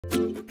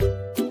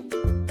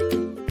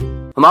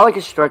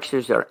Homologous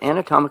structures are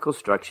anatomical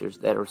structures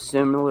that are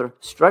similar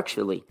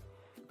structurally,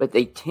 but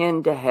they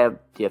tend to have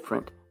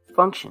different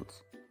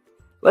functions.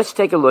 Let's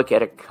take a look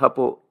at a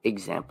couple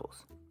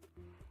examples.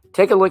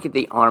 Take a look at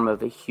the arm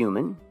of a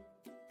human,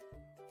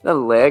 the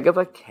leg of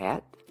a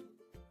cat,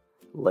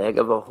 leg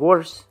of a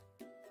horse,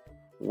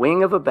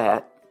 wing of a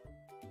bat,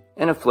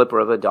 and a flipper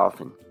of a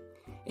dolphin.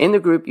 In the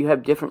group, you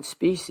have different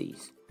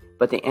species,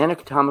 but the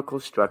anatomical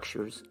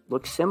structures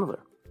look similar.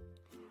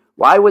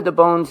 Why would the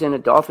bones in a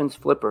dolphin's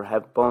flipper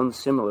have bones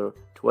similar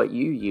to what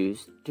you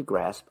use to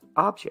grasp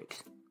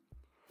objects?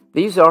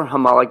 These are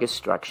homologous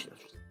structures,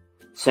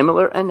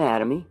 similar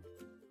anatomy,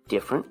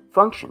 different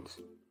functions.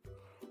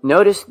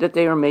 Notice that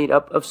they are made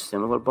up of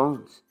similar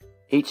bones.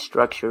 Each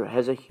structure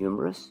has a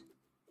humerus,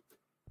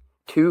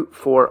 two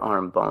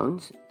forearm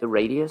bones, the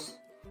radius,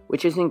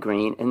 which is in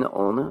green, and the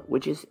ulna,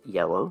 which is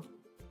yellow,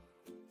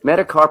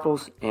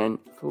 metacarpals, and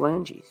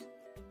phalanges.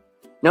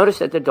 Notice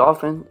that the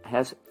dolphin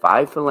has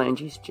 5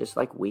 phalanges, just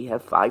like we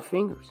have 5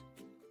 fingers.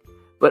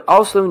 But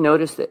also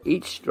notice that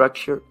each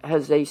structure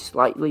has a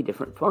slightly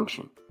different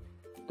function.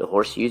 The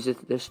horse uses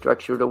the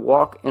structure to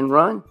walk and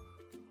run,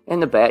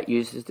 and the bat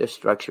uses the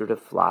structure to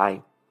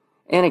fly,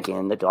 and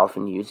again, the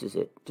dolphin uses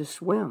it to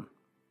swim.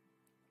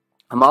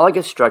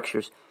 Homologous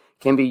structures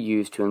can be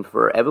used to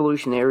infer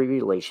evolutionary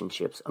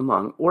relationships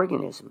among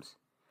organisms.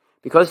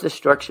 Because the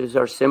structures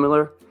are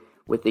similar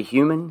with the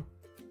human,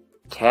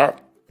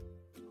 cat,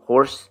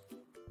 horse,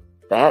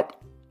 bat,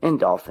 and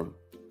dolphin,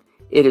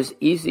 it is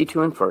easy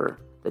to infer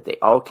that they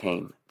all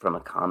came from a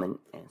common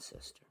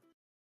ancestor.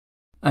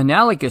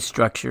 Analogous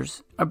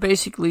structures are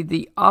basically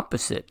the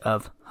opposite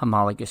of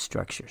homologous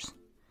structures.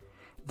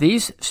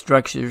 These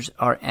structures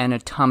are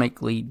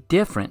anatomically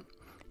different,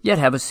 yet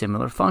have a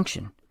similar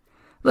function.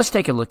 Let's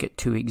take a look at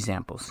 2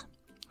 examples.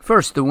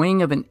 First, the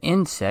wing of an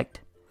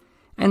insect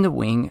and the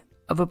wing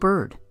of a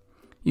bird.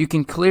 You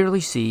can clearly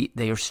see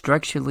they are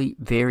structurally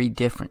very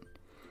different.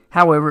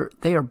 However,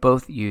 they are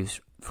both used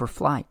for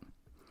flight.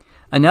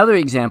 Another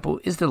example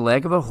is the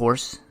leg of a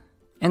horse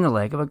and the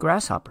leg of a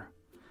grasshopper.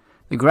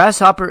 The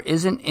grasshopper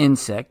is an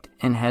insect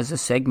and has a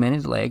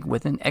segmented leg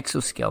with an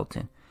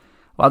exoskeleton,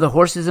 while the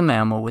horse is a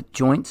mammal with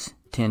joints,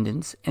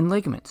 tendons, and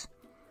ligaments.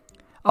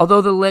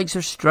 Although the legs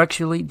are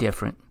structurally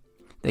different,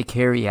 they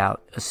carry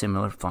out a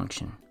similar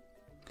function.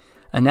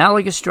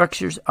 Analogous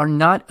structures are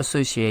not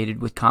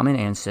associated with common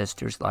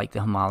ancestors like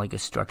the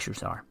homologous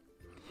structures are.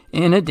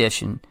 In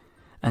addition,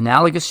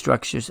 analogous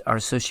structures are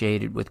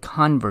associated with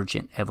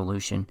convergent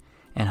evolution,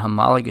 and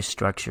homologous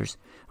structures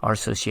are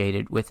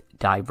associated with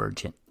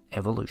divergent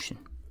evolution.